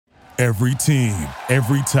Every team,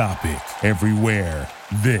 every topic, everywhere.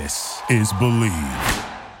 This is Believe.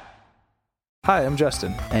 Hi, I'm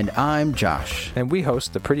Justin. And I'm Josh. And we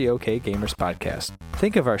host the Pretty Okay Gamers podcast.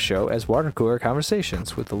 Think of our show as water cooler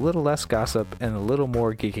conversations with a little less gossip and a little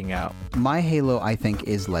more geeking out. My Halo, I think,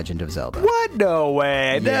 is Legend of Zelda. What? No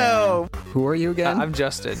way. Yeah. No. Who are you again? I'm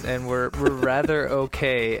Justin, and we're rather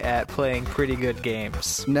okay at playing pretty good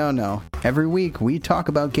games. No. Every week, we talk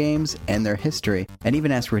about games and their history, and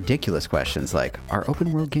even ask ridiculous questions like, are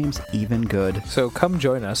open world games even good? So come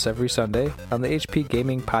join us every Sunday on the HP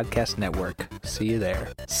Gaming Podcast Network. See you there.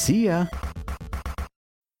 See ya.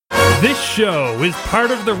 This show is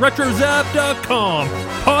part of the RetroZap.com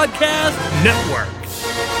podcast network.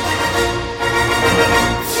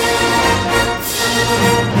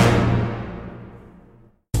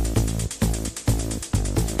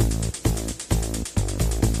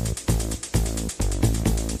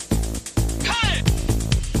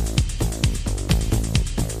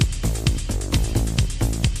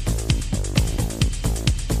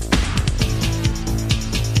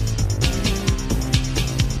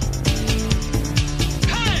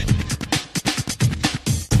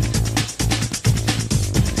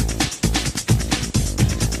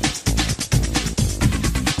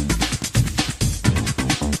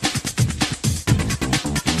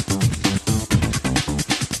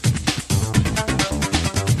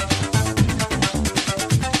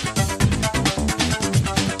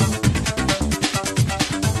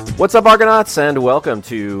 What's up, Argonauts, and welcome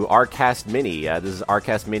to Arcast Mini. This is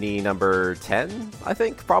Arcast Mini number 10, I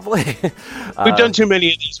think, probably. We've done too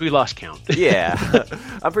many of these. We lost count. Yeah.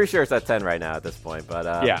 I'm pretty sure it's at 10 right now at this point, but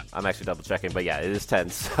yeah. I'm actually double-checking, but yeah, it is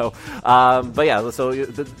 10. So, but yeah, so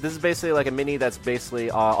this is basically like a mini that's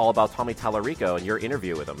basically all about Tommy Tallarico and your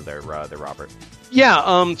interview with him there, Robert.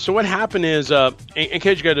 Yeah, so what happened is, in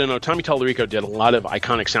case you guys don't know, Tommy Tallarico did a lot of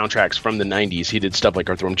iconic soundtracks from the 90s. He did stuff like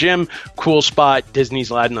Earthworm Jim, Cool Spot,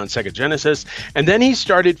 Disney's Aladdin on Sega Genesis, and then he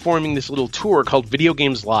started forming this little tour called Video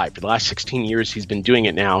Games Live. For the last 16 years, he's been doing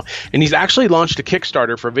it now, and he's actually launched a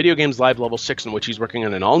Kickstarter for Video Games Live Level 6, in which he's working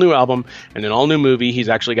on an all-new album and an all-new movie. He's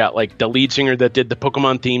actually got, like, the lead singer that did the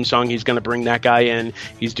Pokemon theme song. He's going to bring that guy in.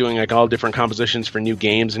 He's doing, like, all different compositions for new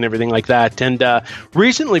games and everything like that, and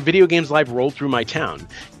recently, Video Games Live rolled through my town,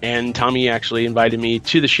 and Tommy actually invited me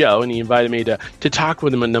to the show, and he invited me to talk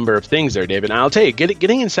with him a number of things there, David. And I'll tell you,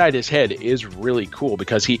 getting inside his head is really cool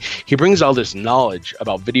because he brings all this knowledge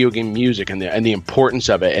about video game music and the importance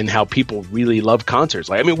of it and how people really love concerts.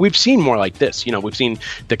 Like, I mean, we've seen more like this. You know, we've seen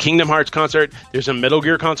the Kingdom Hearts concert. There's a Metal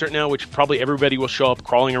Gear concert now, which probably everybody will show up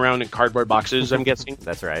crawling around in cardboard boxes, I'm guessing.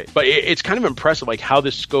 That's right. But it's kind of impressive, like, how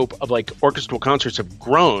the scope of, like, orchestral concerts have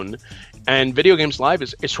grown. And Video Games Live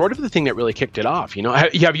is sort of the thing that really kicked it off. You know,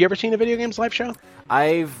 have you ever seen a Video Games Live show?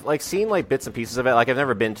 I've seen bits and pieces of it. I've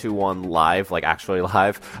never been to one live, actually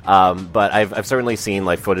live. But I've certainly seen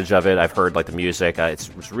footage of it. I've heard the music.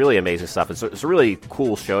 It's really amazing stuff. It's a really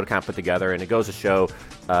cool show to kind of put together, and it goes to show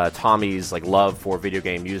Tommy's love for video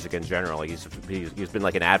game music in general. He's been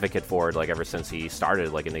an advocate for it ever since he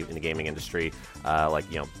started in the gaming industry.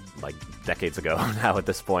 Decades ago now at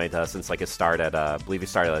this point, since his start at I believe he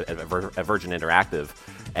started at Virgin Interactive,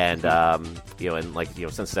 and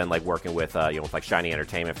since then working with with Shiny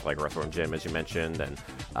Entertainment for Earthworm Jim, as you mentioned, and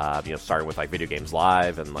starting with Video Games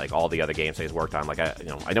Live and all the other games that he's worked on.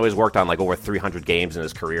 I know he's worked on over 300 games in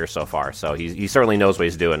his career so far, so he certainly knows what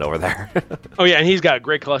he's doing over there. Oh yeah, and he's got a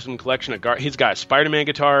great collection of he's got a Spider-Man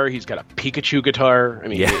guitar, he's got a Pikachu guitar. I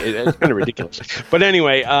mean, yeah. It's kind of ridiculous. But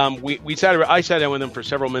anyway, I sat down with him for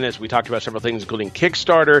several minutes. We talked about several things, including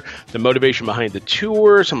Kickstarter, the motivation behind the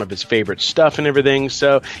tour, some of his favorite stuff and everything.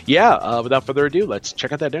 So yeah, without further ado, let's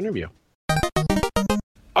check out that interview.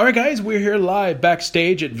 All right, guys, we're here live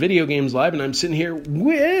backstage at Video Games Live, and I'm sitting here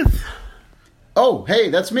with... Oh, hey,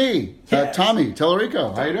 that's me, Yes. Tommy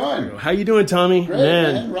Tallarico. How you doing? How you doing, Tommy? Great,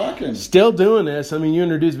 man, rocking. Still doing this. I mean, you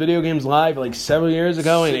introduced Video Games Live several years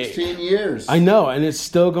ago. 16 years. I know, and it's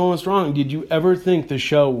still going strong. Did you ever think the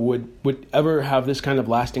show would ever have this kind of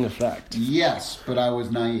lasting effect? Yes, but I was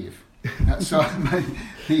naive. So I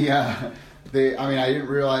didn't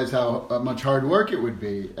realize how much hard work it would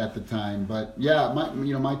be at the time. But yeah,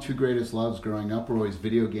 my two greatest loves growing up were always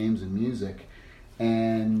video games and music.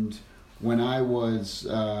 And when I was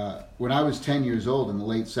 10 years old in the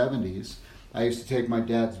late 70s, I used to take my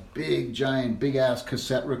dad's big ass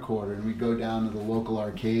cassette recorder, and we'd go down to the local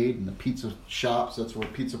arcade and the pizza shops. That's where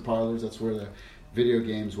pizza parlors. That's where the video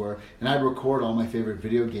games were. And I'd record all my favorite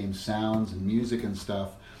video game sounds and music and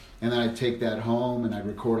stuff. And then I'd take that home and I'd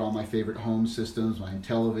record all my favorite home systems, my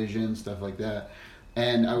television, stuff like that.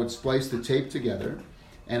 And I would splice the tape together.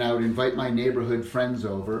 and I would invite my neighborhood friends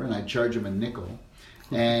over, and I'd charge them a nickel.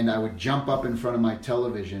 And I would jump up in front of my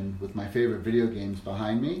television with my favorite video games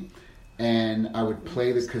behind me, and I would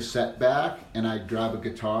play the cassette back, and I'd grab a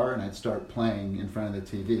guitar, and I'd start playing in front of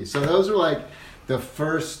the TV. So those were like the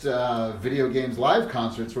first video games live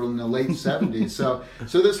concerts were in the late 70s. So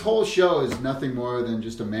this whole show is nothing more than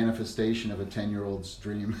just a manifestation of a 10-year-old's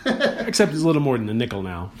dream. Except it's a little more than a nickel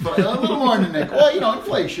now. But a little more than a nickel. Well,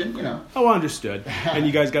 inflation, Oh, understood. And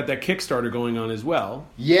you guys got that Kickstarter going on as well.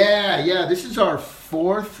 Yeah. This is our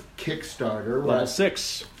 4th Kickstarter. Level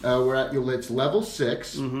 6. It's level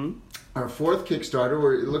 6. Mm-hmm. Our 4th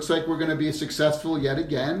Kickstarter. It looks like we're going to be successful yet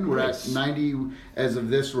again. We're at 90, as of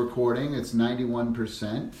this recording, it's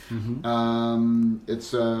 91%. Mm-hmm.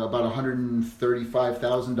 It's about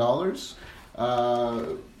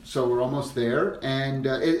 $135,000. So we're almost there. And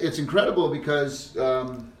it's incredible because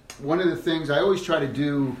one of the things, I always try to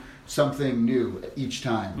do something new each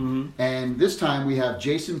time. Mm-hmm. And this time we have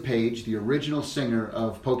Jason Page, the original singer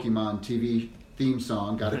of Pokemon TV theme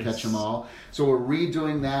song, Gotta Catch 'Em All. So we're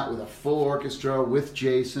redoing that with a full orchestra with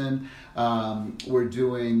Jason. We're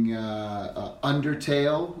doing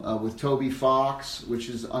Undertale with Toby Fox, which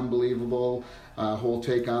is unbelievable. Whole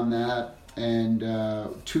take on that. And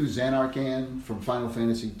 2 Xanarcan from Final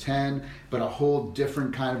Fantasy X, but a whole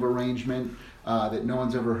different kind of arrangement that no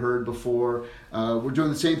one's ever heard before. We're doing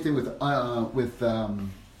the same thing with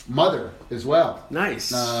Mother as well.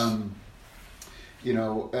 Nice. And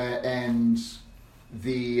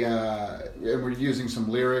we're using some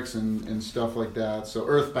lyrics and stuff like that. So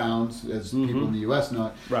Earthbound, as people in the U.S. know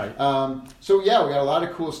it. Right. So yeah, we got a lot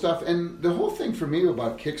of cool stuff. And the whole thing for me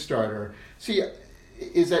about Kickstarter,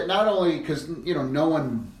 is that not only because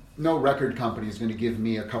no record company is going to give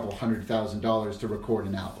me a couple $100,000 to record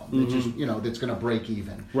an album. Mm-hmm. That's going to break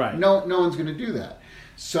even. Right. No one's going to do that.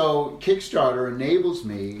 So Kickstarter enables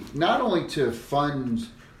me not only to fund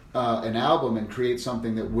an album and create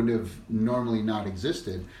something that would have normally not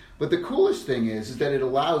existed, but the coolest thing is that it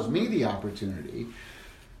allows me the opportunity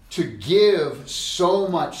to give so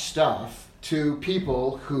much stuff to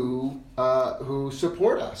people who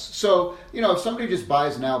support us. So, if somebody just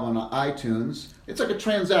buys an album on iTunes, it's like a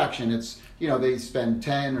transaction. It's, they spend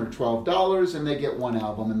 $10 or $12 and they get one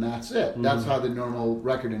album and that's it. Mm-hmm. That's how the normal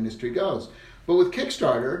record industry goes. But with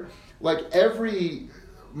Kickstarter,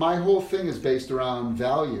 my whole thing is based around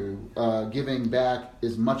value, giving back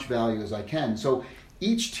as much value as I can. So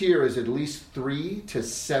each tier is at least 3 to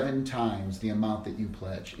 7 times the amount that you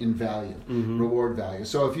pledge in value, reward value.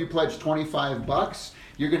 So if you pledge $25,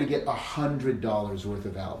 you're going to get $100 worth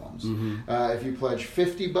of albums. Mm-hmm. If you pledge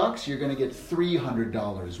 $50, you're going to get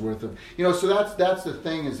 $300 worth of. So that's the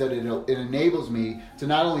thing, is that it enables me to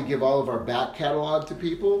not only give all of our back catalog to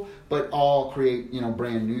people, but all create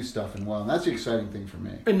brand new stuff and well. And that's the exciting thing for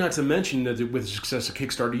me. And not to mention that with the success of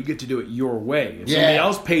Kickstarter, you get to do it your way. If somebody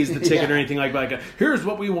else pays the ticket or anything like here's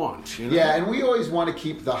what we want. Yeah, and we always want to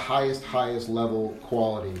keep the highest level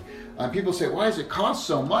quality. People say, why does it cost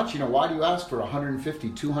so much? Why do you ask for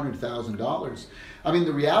 $150,000, $200,000? I mean,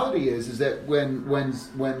 the reality is that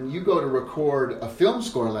when you go to record a film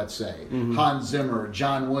score, let's say, Hans Zimmer,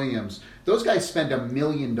 John Williams, those guys spend $1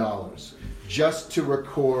 million just to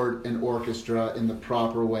record an orchestra in the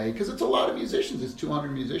proper way, because it's a lot of musicians. It's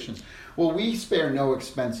 200 musicians. Well, we spare no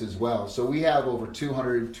expense as well. So we have over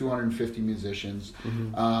 250 musicians,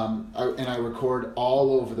 and I record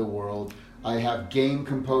all over the world. I have game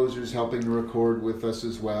composers helping to record with us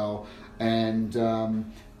as well, and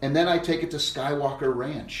then I take it to Skywalker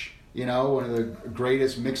Ranch, one of the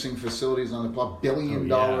greatest mixing facilities on the planet, $1 billion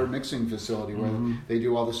mixing facility where they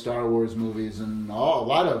do all the Star Wars movies and a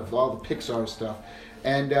lot of all the Pixar stuff.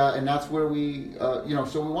 And that's where we, so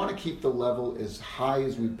we want to keep the level as high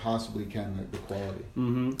as we possibly can, the quality.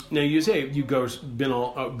 Mm-hmm. Now, you say you been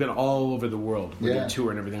all over the world with your tour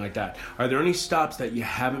and everything like that. Are there any stops that you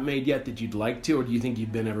haven't made yet that you'd like to, or do you think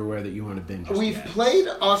you've been everywhere that you want to been? We've played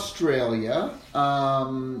Australia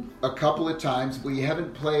a couple of times. We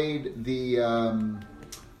haven't played the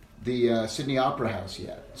Sydney Opera House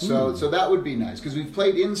yet. So that would be nice, because we've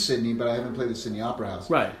played in Sydney, but I haven't played the Sydney Opera House.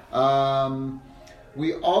 Right.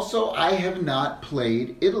 I have not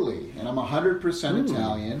played Italy, and I'm 100%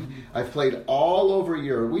 Italian. I've played all over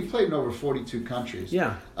Europe. We've played in over 42 countries.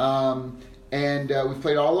 Yeah. And we've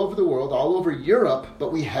played all over the world, all over Europe,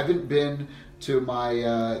 but we haven't been to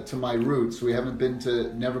my roots. We haven't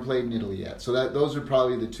never played in Italy yet. So those are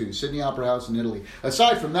probably the two: Sydney Opera House and Italy.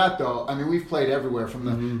 Aside from that, though, I mean, we've played everywhere, from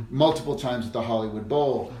the multiple times at the Hollywood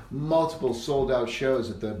Bowl, multiple sold-out shows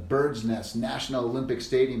at the Bird's Nest National Olympic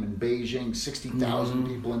Stadium in Beijing, 60,000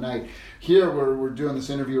 people a night. Here, we're doing this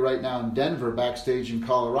interview right now in Denver, backstage in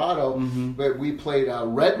Colorado, but we played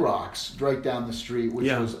Red Rocks right down the street,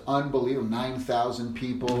 which was unbelievable. 9,000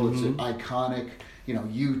 people. It's an iconic. You know,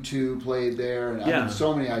 U2 played there, and I mean,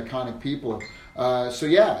 so many iconic people. So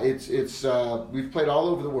yeah, it's we've played all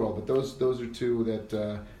over the world, but those are two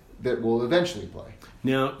that we'll eventually play.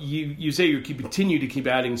 Now, you say you continue to keep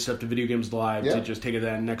adding stuff to Video Games Live to just take it to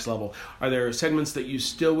that next level. Are there segments that you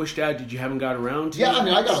still wish to add that you haven't got around to? Yeah, I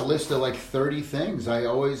mean, I got a list of like 30 things. I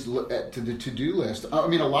always look at to the to-do list. I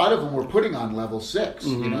mean, a lot of them we're putting on level 6,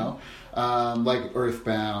 you know. Like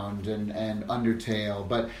Earthbound and Undertale,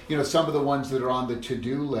 but you know, some of the ones that are on the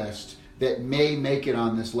to-do list that may make it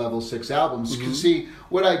on this level 6 albums. You can see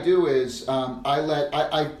what I do is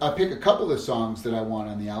I pick a couple of songs that I want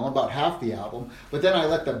on the album, about half the album, but then I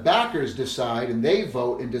let the backers decide, and they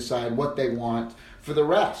vote and decide what they want for the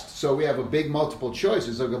rest. So we have a big multiple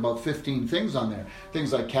choices. There's about 15 things on there.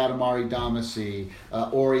 Things like Katamari Damacy,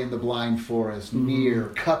 Ori and the Blind Forest,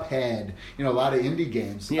 Nier, Cuphead, you know, a lot of indie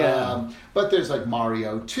games. Yeah. But there's like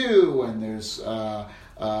Mario 2, and there's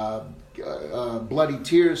Bloody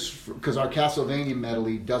Tears, because our Castlevania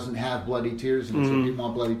medley doesn't have Bloody Tears, and so people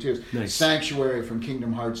want Bloody Tears. Nice. Sanctuary from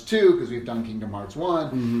Kingdom Hearts 2, because we've done Kingdom Hearts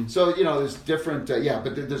 1. So, you know, there's different,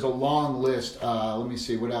 but there's a long list. Let me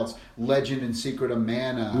see, what else? Legend and Secret of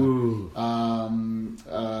Mana.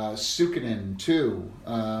 Suikoden 2.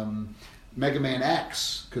 Mega Man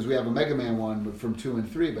X, because we have a Mega Man 1 from 2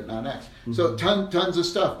 and 3, but not X. So tons of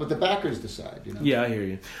stuff, but the backers decide, you know. Yeah, I hear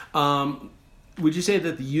you. Would you say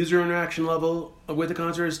that the user interaction level with the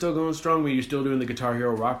concert is still going strong? Were you still doing the Guitar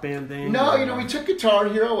Hero Rock Band thing? No, you know, we took Guitar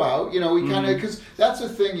Hero out. You know, we kind of, because that's the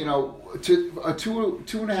thing, you know, a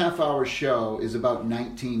 2.5 hour show is about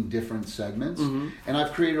 19 different segments, and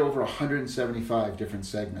I've created over 175 different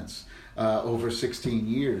segments over 16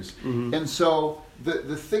 years. And so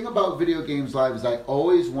the thing about Video Games Live is I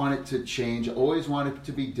always want it to change, always want it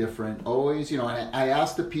to be different, always, you know, and I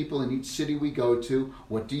ask the people in each city we go to,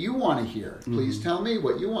 what do you want to hear? Please tell me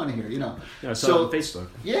what you want to hear, you know. Yeah, so on Facebook.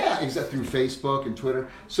 Yeah, exactly, through Facebook and Twitter.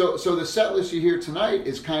 So the set list you hear tonight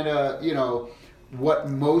is kind of, you know, what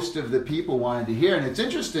most of the people wanted to hear. And it's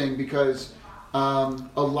interesting because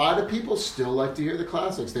a lot of people still like to hear the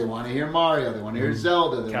classics. They want to hear Mario, they want to hear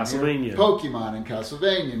Zelda, they want to hear Pokemon and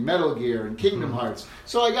Castlevania and Metal Gear and Kingdom Hearts.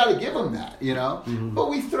 So I got to give them that, you know. But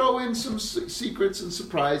we throw in some secrets and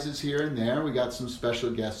surprises here and there. We got some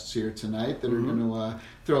special guests here tonight that are going to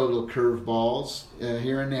throw little curveballs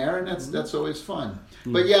here and there, and that's always fun.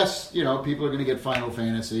 But yes, you know, people are going to get Final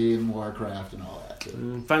Fantasy and Warcraft and all that.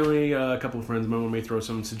 Finally, a couple of friends of mine may throw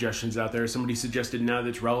some suggestions out there. Somebody suggested, now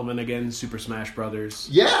that's relevant again, Super Smash Brothers.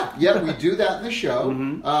 Yeah, we do that in the show.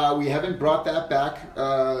 We haven't brought that back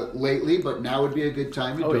lately, but now would be a good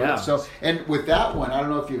time to do it. So, and with that one, I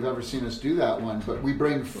don't know if you've ever seen us do that one, but we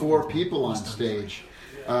bring 4 people on stage.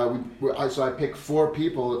 So I pick 4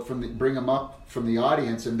 people bring them up from the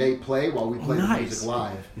audience, and they play while we play the music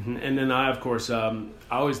live. And then I, of course,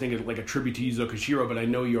 I always think of like a tribute to Yuzo Koshiro, but I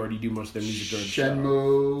know you already do most of their music during the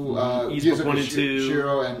Shenmue, Yuzo 1 and 2,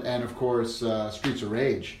 Koshiro, and of course Streets of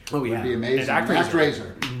Rage. Would be amazing. And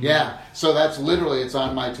ActRaiser. Yeah, so that's literally, it's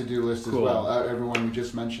on my to-do list as well. Everyone we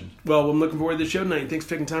just mentioned. Well, I'm looking forward to the show tonight. Thanks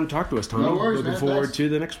for taking time to talk to us, Tom. No worries, looking forward to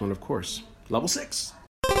the next one, of course. Level 6.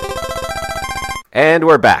 And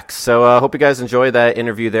we're back. So I hope you guys enjoyed that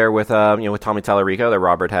interview there with with Tommy Tallarico that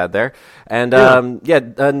Robert had there. And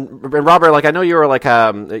and Robert, like, I know you were like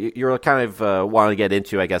you were kind of wanting to get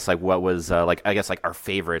into, I guess, like what was like our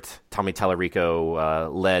favorite Tommy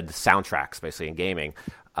Tallarico led soundtracks basically in gaming.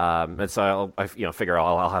 And so I figure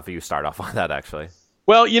I'll have you start off on that actually.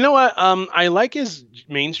 Well, you know what? I like his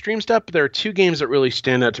mainstream stuff, but there are 2 games that really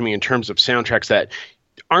stand out to me in terms of soundtracks that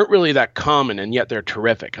aren't really that common, and yet they're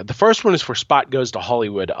terrific. The first one is for Spot Goes to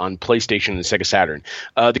Hollywood on PlayStation and Sega Saturn.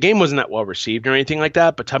 The game wasn't that well received or anything like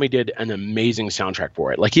that, but Tommy did an amazing soundtrack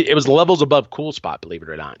for it. Like, it was levels above Cool Spot, believe it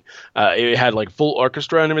or not. It had like full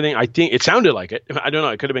orchestra and everything. I think it sounded like it. I don't know.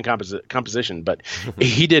 It could have been composition, but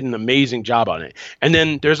he did an amazing job on it. And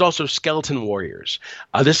then there's also Skeleton Warriors.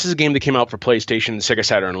 This is a game that came out for PlayStation and Sega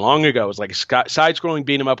Saturn long ago. It was like a side-scrolling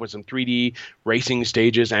beat 'em up with some 3D racing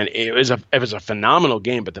stages, and it was a phenomenal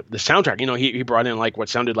game. game, but the soundtrack, he brought in like what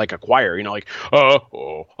sounded like a choir, like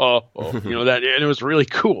that, and it was really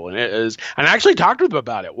cool. And and I actually talked with him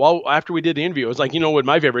about it. Well, after we did the interview, I was like, what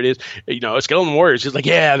my favorite is, Skeleton Warriors. He's like,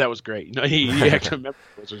 yeah, that was great. He actually remembered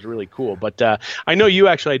it, which was really cool. But I know you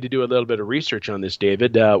actually had to do a little bit of research on this,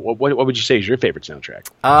 David. What would you say is your favorite soundtrack?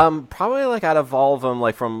 Probably like out of all of them,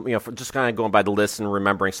 like from just kind of going by the list and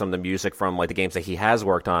remembering some of the music from like the games that he has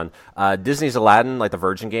worked on. Disney's Aladdin, like the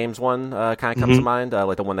Virgin Games one, kind of comes to mind,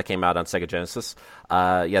 like the one that came out on Sega Genesis.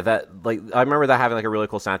 That like I remember that having like a really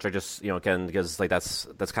cool soundtrack, just again because like that's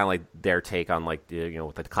kind of like their take on like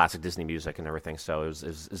with the classic Disney music and everything. So it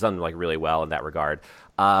was done like really well in that regard.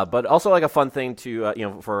 But also like a fun thing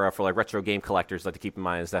to for like retro game collectors like to keep in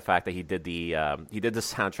mind is the fact that he did the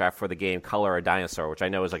soundtrack for the game Color a Dinosaur, which I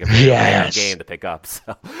know is like a very rare game to pick up.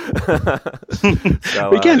 So,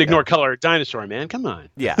 we can't ignore Color a Dinosaur, man. Come on.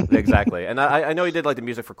 Yeah, exactly. And I know he did like the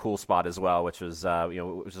music for Cool Spot as well, which was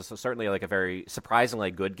was certainly like a very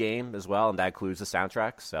surprisingly good game as well, and that includes the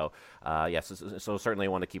soundtrack. So so certainly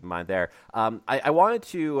one to keep in mind there. I wanted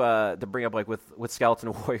to bring up like with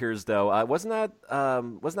Skeleton Warriors though.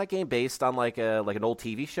 Wasn't that game based on like an old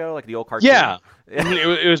TV show, like the old cartoon? Yeah,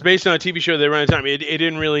 it was based on a TV show that ran at the time. It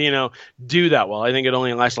didn't really do that well. I think it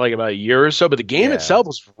only lasted like about a year or so, but the game itself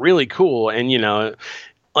was really cool. And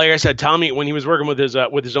like I said, Tommy, when he was working with his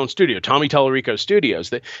own studio, Tommy Tallarico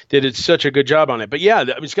Studios, they did such a good job on it. But yeah,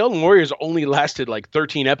 Skeleton Warriors only lasted like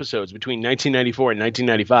 13 episodes between 1994 and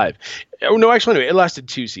 1995. Oh, no, actually, anyway, it lasted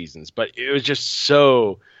 2 seasons, but it was just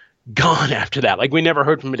so gone after that. Like we never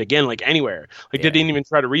heard from it again, like anywhere. Like they didn't even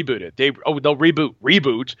try to reboot it. They'll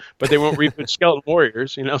reboot, but they won't reboot Skeleton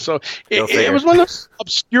Warriors. So it was one of those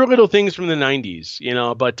obscure little things from the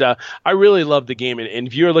 90s. But I really love the game. And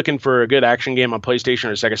if you're looking for a good action game on PlayStation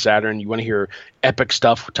or Sega Saturn, you want to hear epic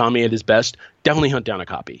stuff, Tommy at his best, definitely hunt down a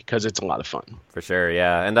copy because it's a lot of fun. For sure,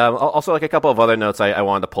 yeah. And also like a couple of other notes I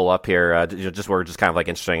wanted to pull up here, just were just kind of like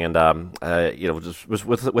interesting, and just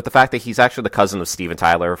with the fact that he's actually the cousin of Steven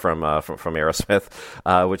Tyler from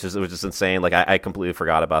Aerosmith, which is insane. Like I completely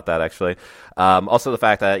forgot about that actually. Also the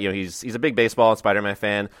fact that he's a big baseball and Spider-Man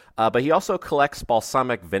fan, but he also collects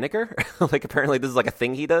balsamic vinegar. Like apparently this is like a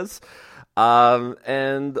thing he does,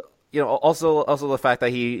 and. Also the fact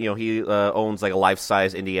that he owns like a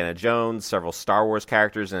life-size Indiana Jones, several Star Wars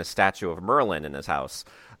characters, and a statue of Merlin in his house.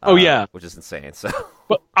 Which is insane. So,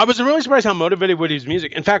 but I was really surprised how motivated with his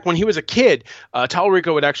music. In fact, when he was a kid,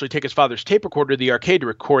 Tallarico would actually take his father's tape recorder to the arcade to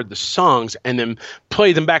record the songs and then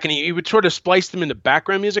play them back, and he would sort of splice them into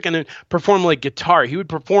background music and then perform like guitar. He would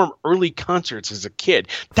perform early concerts as a kid.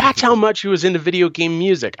 That's how much he was into video game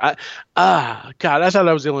music. God, I thought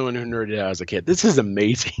I was the only one who nerded out as a kid. This is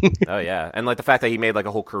amazing. Oh yeah, and like the fact that he made like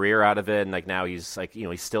a whole career out of it, and like now he's like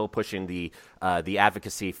he's still pushing the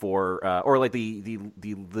advocacy for or like the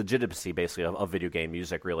legitimacy basically of video game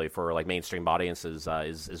music really for like mainstream audiences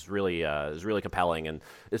is really compelling, and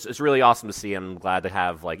it's really awesome to see him. I'm glad to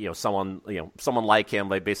have like someone like him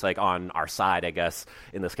like basically like on our side, I guess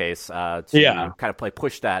in this case, to kind of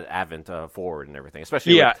push that advent forward and everything,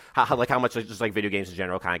 especially with how much just like video games in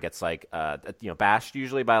general kind of gets like bashed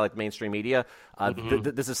usually by like mainstream media.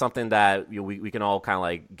 This is something that we can all kind of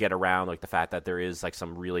like get around, like the fact that there is like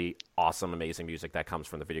some really awesome, amazing music that comes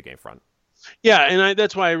from the video game front. Yeah, and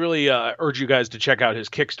that's why I really urge you guys to check out his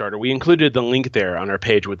Kickstarter. We included the link there on our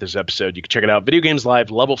page with this episode. You can check it out. Video Games Live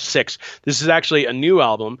Level 6. This is actually a new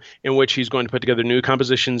album in which he's going to put together new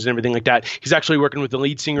compositions and everything like that. He's actually working with the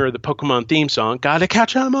lead singer of the Pokemon theme song, Gotta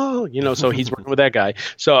Catch 'Em All, so he's working with that guy.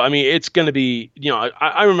 So, I mean, it's going to be,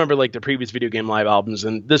 I remember like the previous Video Game Live albums,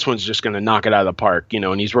 and this one's just going to knock it out of the park,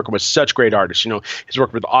 and he's working with such great artists. He's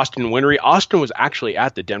worked with Austin Wintory. Austin was actually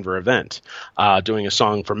at the Denver event doing a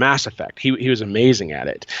song for Mass Effect. He was amazing at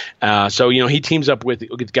it. So he teams up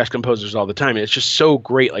with guest composers all the time, and it's just so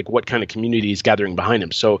great, like what kind of community he's gathering behind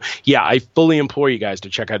him. So yeah, I fully implore you guys to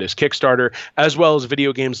check out his Kickstarter, as well as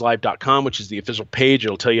videogameslive.com, which is the official page.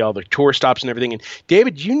 It'll tell you all the tour stops and everything. And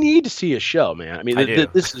David, you need to see his show, man. I mean,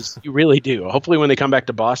 this is, you really do. Hopefully when they come back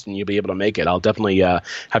to Boston, you'll be able to make it. I'll definitely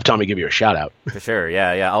have Tommy give you a shout out. For sure.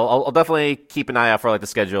 Yeah. I'll definitely keep an eye out for like the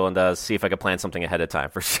schedule and see if I can plan something ahead of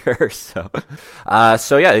time for sure. So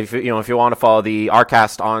yeah, if you want to follow the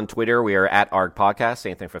ArgCast on Twitter, we are at ArgPodcast. Podcast.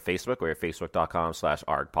 Same thing for Facebook. We're at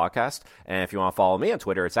facebook.com/ArgPodcast. And if you want to follow me on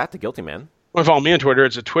Twitter, it's at The Guilty Man. Want to follow me on Twitter?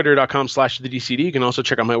 It's at twitter.com/thedcd. You can also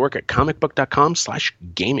check out my work at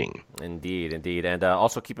comicbook.com/gaming. Indeed. And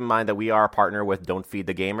also keep in mind that we are a partner with Don't Feed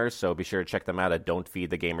the Gamers, so be sure to check them out at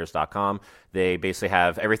don'tfeedthegamers.com. They basically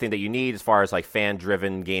have everything that you need as far as like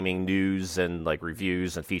fan-driven gaming news and like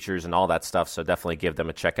reviews and features and all that stuff, so definitely give them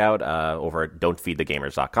a check out over at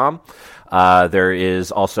don'tfeedthegamers.com. There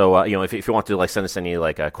is also, if you want to like send us any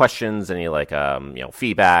like questions, any like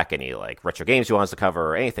feedback, any like retro games you want us to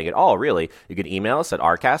cover or anything at all, really, you can email us at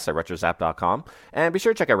rcast@retrozap.com, and be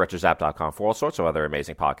sure to check out retrozap.com for all sorts of other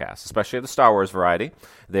amazing podcasts, especially the Star Wars variety.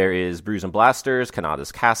 There is Brews and Blasters,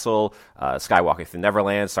 Kanada's Castle, Skywalking Through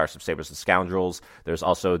Neverland, Starship Sabers and Scoundrels. There's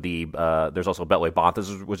also Beltway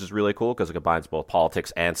Banthas, which is really cool because it combines both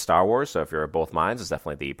politics and Star Wars. So if you're of both minds, it's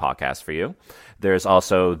definitely the podcast for you. There's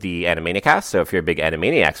also the Animaniacast. So if you're a big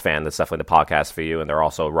Animaniacs fan, that's definitely the podcast for you. And they're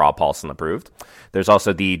also Rob Paulson approved. There's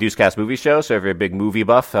also the Deucecast Movie Show. So if you're a big movie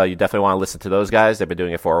buff, you definitely want to listen to those guys. They've been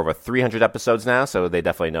doing it for over 300 episodes now, so they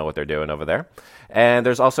definitely know what they're doing over there. And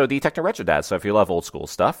there's also the Techno Retro Dads. So if you love old school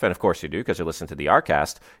stuff, and of course you do because you listen to the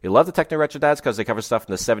Rcast, you love the Techno Retro Dads because they cover stuff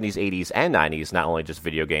in the 70s, 80s, and 90s, not only just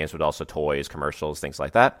video games, but also toys, commercials, things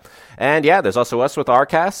like that. And yeah, there's also us with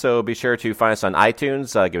Rcast, so be sure to find us on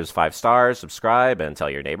iTunes, give us 5 stars, subscribe, and tell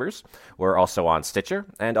your neighbors. We're also on Stitcher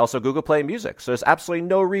and also Google Play Music, so there's absolutely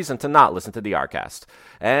no reason to not listen to the Rcast.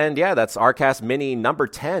 And yeah, that's Rcast Mini number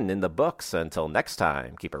 10 in the books. Until next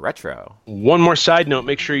time, keep it retro. One more side note,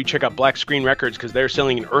 make sure you check out Black Screen Records because they're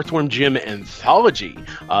selling an Earthworm Jim anthology.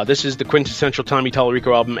 This is the quintessential Tommy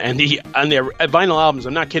Tallarico album, and the vinyl albums,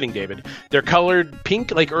 I'm not kidding, David, they're colored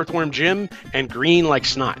pink like Earthworm Jim and green like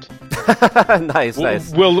snot. Nice.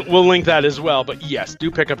 We'll link that as well, but yes,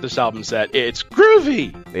 do pick up this album set. It's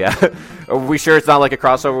groovy. Yeah. Are we sure it's not like a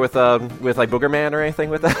crossover with like Booger Man or anything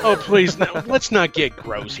with that? Oh, please, no. Let's not get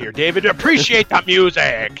gross here, David. Appreciate the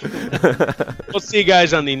music. We'll see you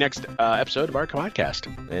guys on the next episode of our podcast.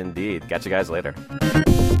 Indeed. Catch you guys later.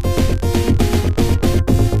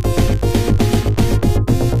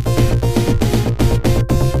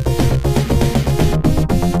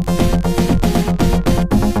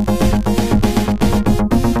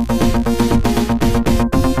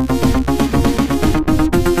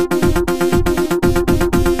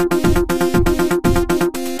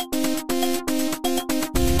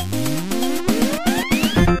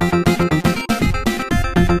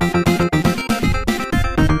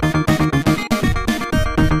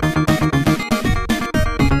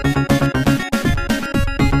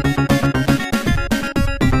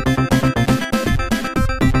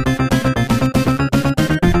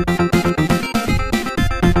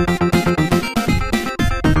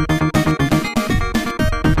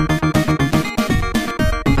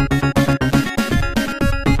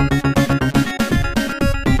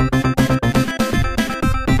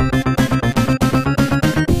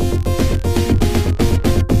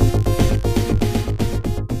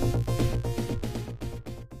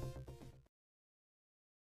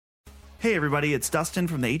 Hey everybody, it's Dustin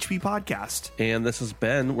from the HP Podcast. And this is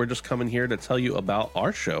Ben. We're just coming here to tell you about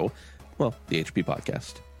our show, well, the HP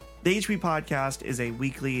Podcast. The HP Podcast is a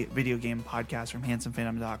weekly video game podcast from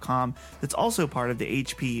handsomephantom.com that's also part of the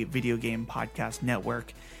HP Video Game Podcast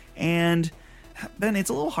Network. And Ben, it's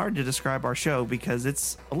a little hard to describe our show because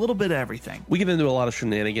it's a little bit of everything. We get into a lot of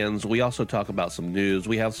shenanigans. We also talk about some news.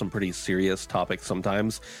 We have some pretty serious topics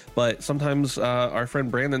sometimes, but sometimes our friend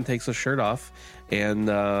Brandon takes his shirt off and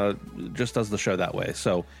just does the show that way.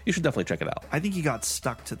 So you should definitely check it out. I think he got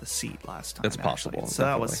stuck to the seat last time. That's possible. So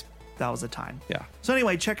that was a time. Yeah. So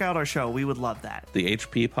anyway, check out our show. We would love that. The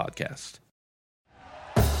HP Podcast.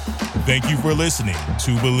 Thank you for listening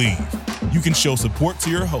to Believe. You can show support to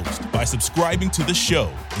your host by subscribing to the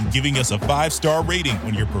show and giving us a 5-star rating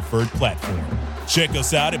on your preferred platform. Check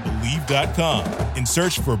us out at Believe.com and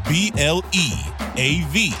search for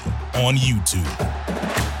BLEAV on YouTube.